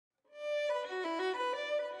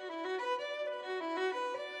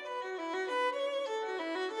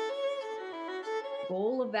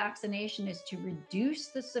goal of vaccination is to reduce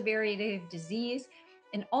the severity of disease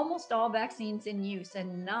in almost all vaccines in use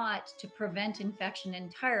and not to prevent infection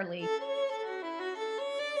entirely.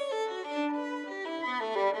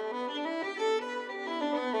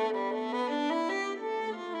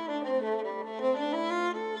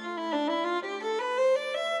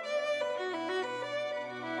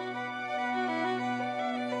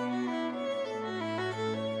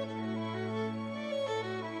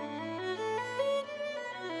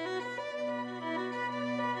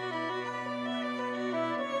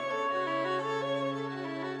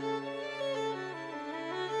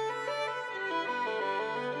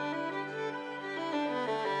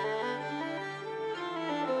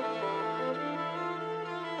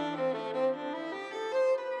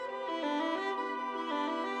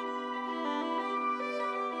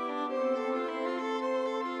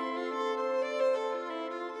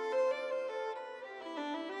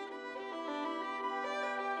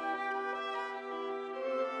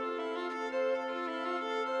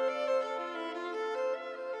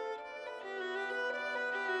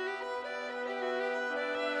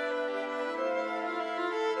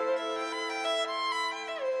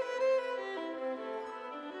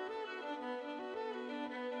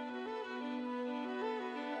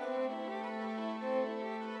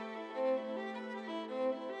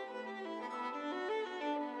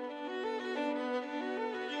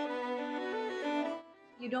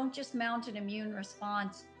 You don't just mount an immune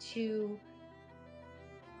response to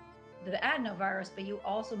the adenovirus, but you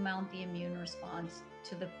also mount the immune response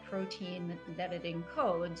to the protein that it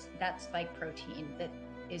encodes, that spike protein that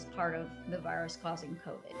is part of the virus causing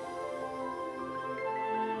COVID.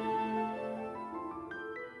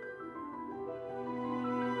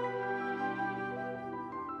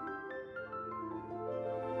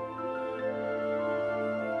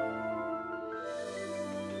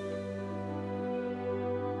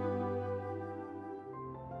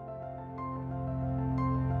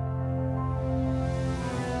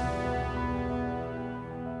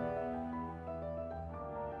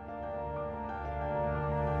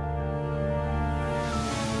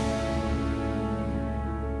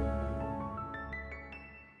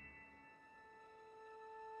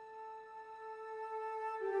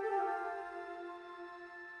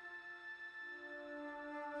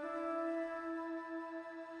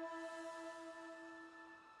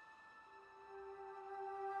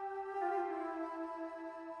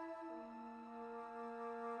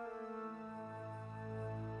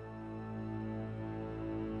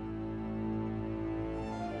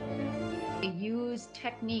 They use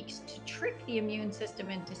techniques to trick the immune system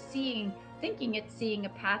into thinking it's seeing a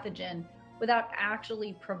pathogen without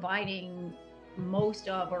actually providing most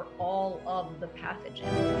of or all of the pathogen.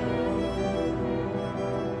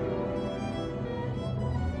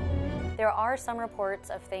 There are some reports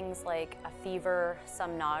of things like a fever,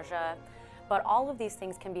 some nausea, but all of these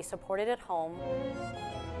things can be supported at home.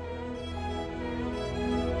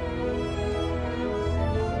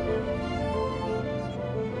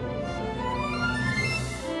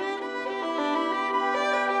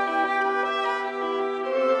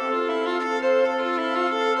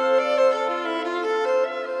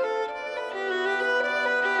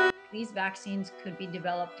 These vaccines could be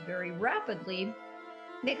developed very rapidly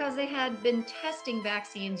because they had been testing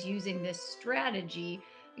vaccines using this strategy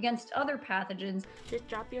against other pathogens. Just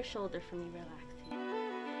drop your shoulder for me, relax.